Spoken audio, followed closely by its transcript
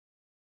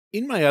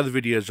In my other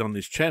videos on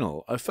this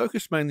channel, I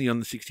focused mainly on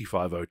the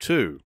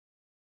 6502,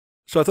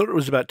 so I thought it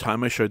was about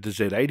time I showed the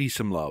Z80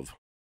 some love,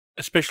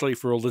 especially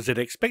for all the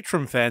ZX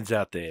Spectrum fans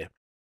out there.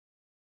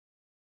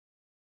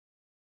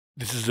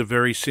 This is a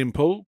very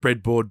simple,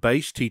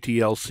 breadboard-based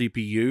TTL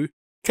CPU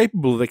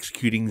capable of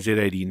executing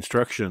Z80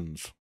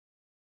 instructions.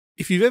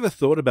 If you've ever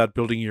thought about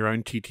building your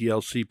own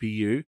TTL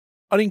CPU,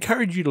 I'd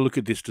encourage you to look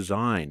at this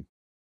design.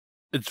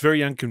 It's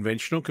very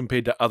unconventional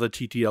compared to other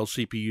TTL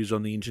CPUs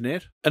on the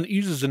internet, and it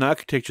uses an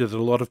architecture that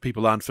a lot of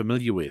people aren't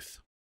familiar with.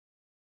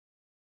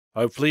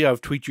 Hopefully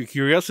I've tweaked your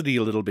curiosity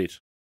a little bit.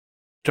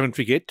 Don't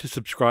forget to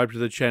subscribe to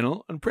the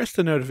channel and press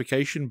the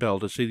notification bell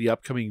to see the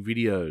upcoming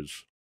videos.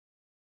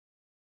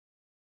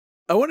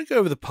 I want to go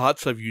over the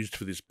parts I've used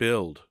for this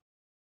build.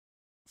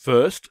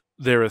 First,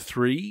 there are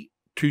three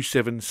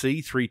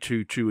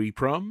 27C322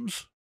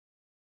 EEPROMs.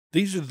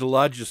 These are the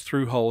largest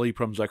through-hole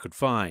EEPROMs I could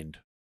find.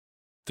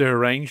 They're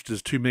arranged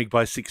as 2 MB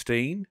by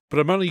 16, but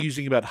I'm only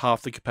using about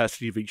half the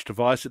capacity of each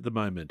device at the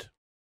moment.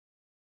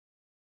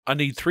 I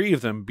need 3 of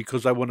them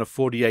because I want a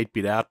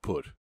 48-bit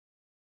output.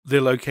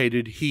 They're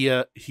located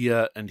here,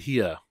 here, and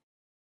here.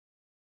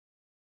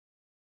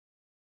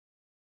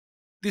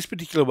 This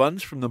particular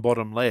one's from the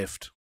bottom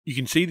left. You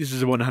can see this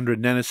is a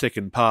 100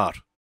 nanosecond part.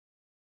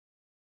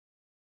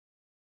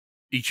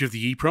 Each of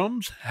the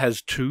EEPROMs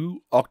has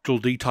 2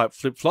 octal D-type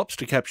flip-flops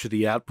to capture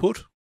the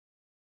output.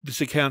 This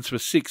accounts for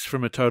 6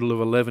 from a total of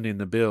 11 in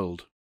the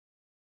build.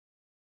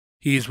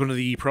 Here's one of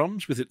the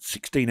EEPROMs with its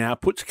 16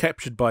 outputs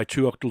captured by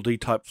 2 octal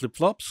D-type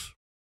flip-flops.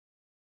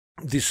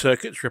 This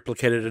circuit's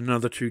replicated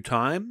another 2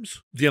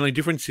 times. The only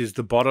difference is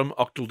the bottom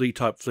octal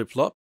D-type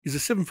flip-flop is a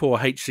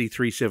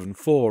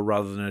 74HC374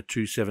 rather than a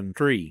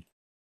 273.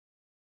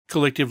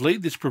 Collectively,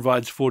 this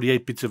provides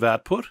 48 bits of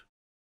output.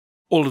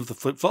 All of the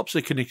flip-flops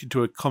are connected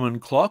to a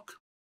common clock.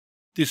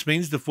 This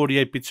means the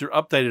 48 bits are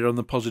updated on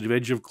the positive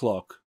edge of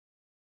clock.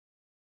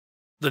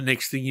 The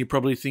next thing you're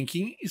probably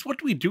thinking is, what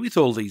do we do with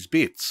all these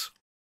bits?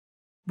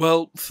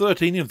 Well,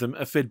 13 of them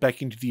are fed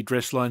back into the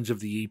address lines of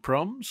the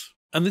EEPROMs,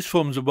 and this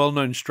forms a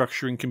well-known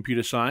structure in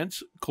computer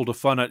science called a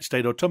finite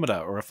state automata,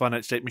 or a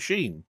finite state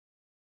machine.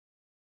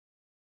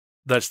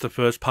 That's the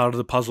first part of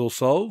the puzzle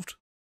solved.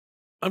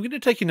 I'm going to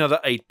take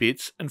another 8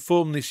 bits and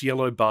form this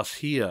yellow bus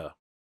here.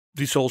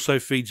 This also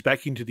feeds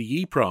back into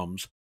the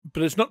EEPROMs,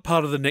 but it's not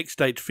part of the next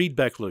state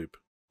feedback loop.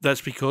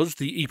 That's because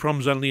the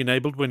EEPROM's only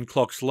enabled when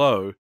clock's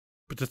low,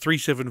 but the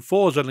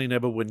 374 is only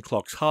enabled when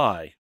clock's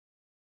high.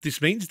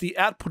 This means the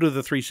output of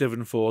the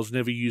 374 is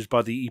never used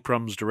by the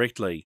EEPROMs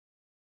directly.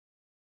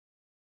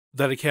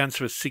 That accounts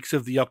for 6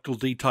 of the octal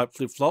D-type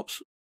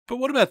flip-flops, but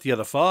what about the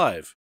other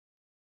 5?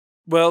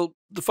 Well,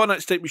 the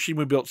finite state machine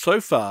we built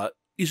so far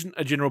isn't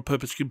a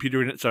general-purpose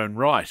computer in its own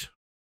right.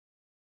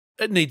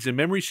 It needs a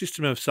memory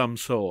system of some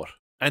sort,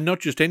 and not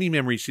just any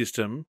memory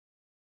system.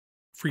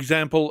 For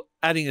example,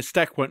 adding a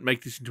stack won't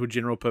make this into a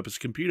general-purpose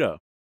computer.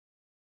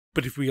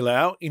 But if we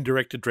allow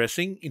indirect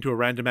addressing into a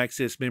random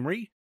access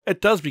memory,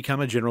 it does become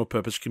a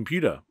general-purpose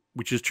computer,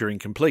 which is Turing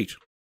complete.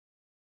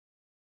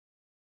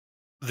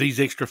 These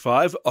extra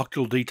 5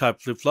 octal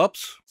D-type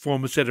flip-flops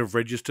form a set of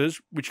registers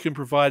which can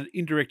provide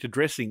indirect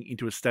addressing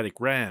into a static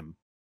RAM.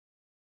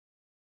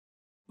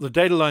 The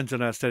data lines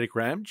on our static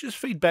RAM just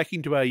feed back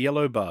into our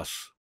yellow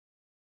bus.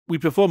 We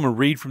perform a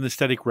read from the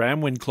static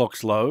RAM when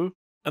clock's low,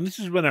 and this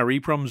is when our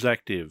EEPROM's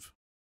active.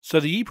 So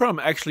the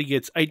EEPROM actually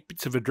gets 8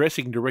 bits of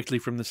addressing directly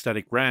from the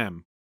static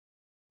RAM.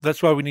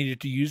 That's why we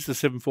needed to use the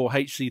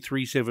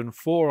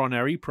 74HC374 on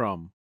our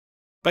EEPROM.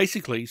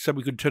 Basically, so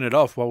we could turn it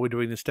off while we're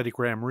doing the static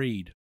RAM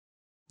read.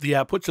 The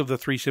outputs of the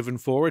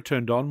 374 are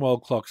turned on while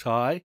clock's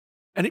high,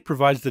 and it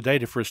provides the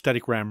data for a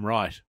static RAM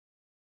write.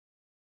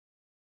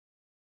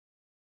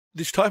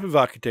 This type of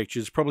architecture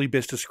is probably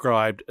best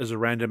described as a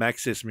random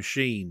access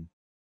machine.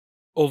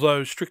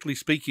 Although, strictly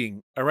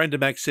speaking, a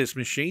random access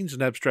machine is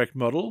an abstract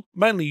model,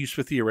 mainly used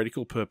for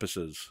theoretical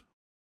purposes.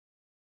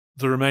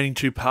 The remaining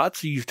 2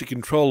 parts are used to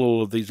control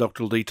all of these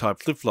octal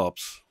D-type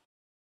flip-flops.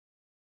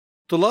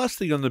 The last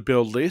thing on the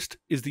build list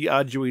is the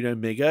Arduino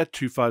Mega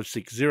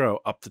 2560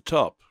 up the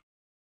top.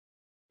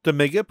 The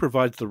Mega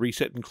provides the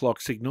reset and clock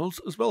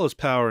signals as well as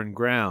power and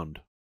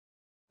ground.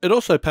 It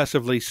also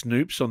passively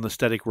snoops on the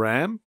static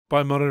RAM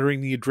by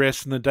monitoring the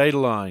address and the data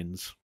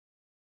lines.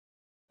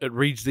 It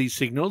reads these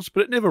signals,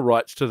 but it never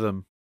writes to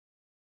them.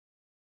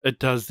 It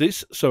does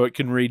this so it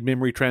can read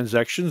memory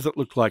transactions that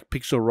look like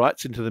pixel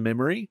writes into the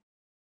memory.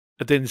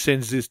 It then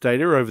sends this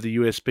data over the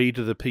USB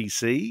to the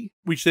PC,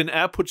 which then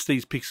outputs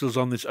these pixels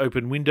on this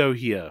open window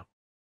here.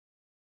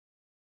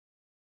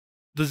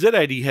 The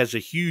Z80 has a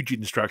huge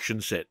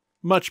instruction set,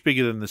 much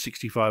bigger than the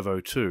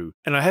 6502,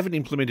 and I haven't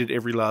implemented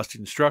every last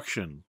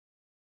instruction.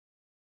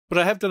 But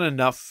I have done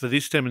enough for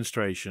this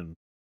demonstration.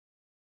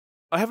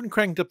 I haven't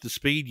cranked up the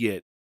speed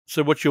yet,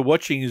 so what you're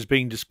watching is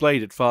being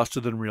displayed at faster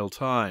than real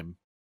time.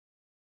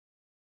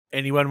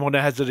 Anyone want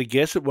to hazard a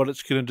guess at what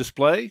it's going to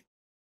display?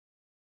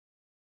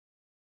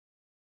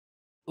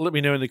 Let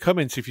me know in the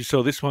comments if you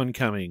saw this one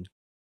coming.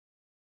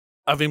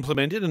 I've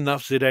implemented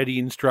enough Z80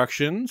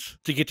 instructions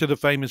to get to the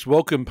famous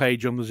welcome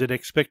page on the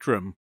ZX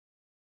Spectrum.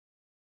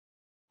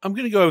 I'm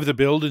going to go over the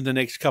build in the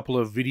next couple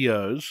of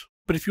videos,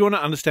 but if you want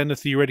to understand the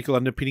theoretical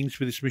underpinnings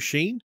for this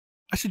machine,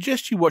 I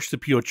suggest you watch the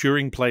Pure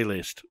Turing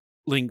playlist,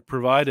 link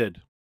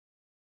provided.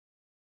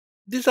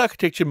 This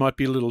architecture might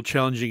be a little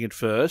challenging at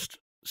first,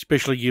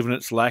 especially given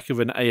its lack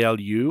of an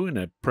ALU and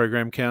a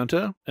program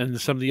counter,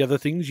 and some of the other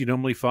things you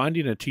normally find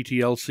in a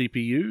TTL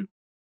CPU,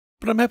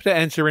 but I'm happy to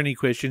answer any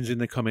questions in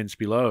the comments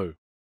below.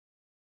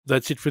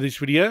 That's it for this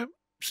video.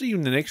 See you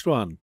in the next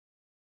one.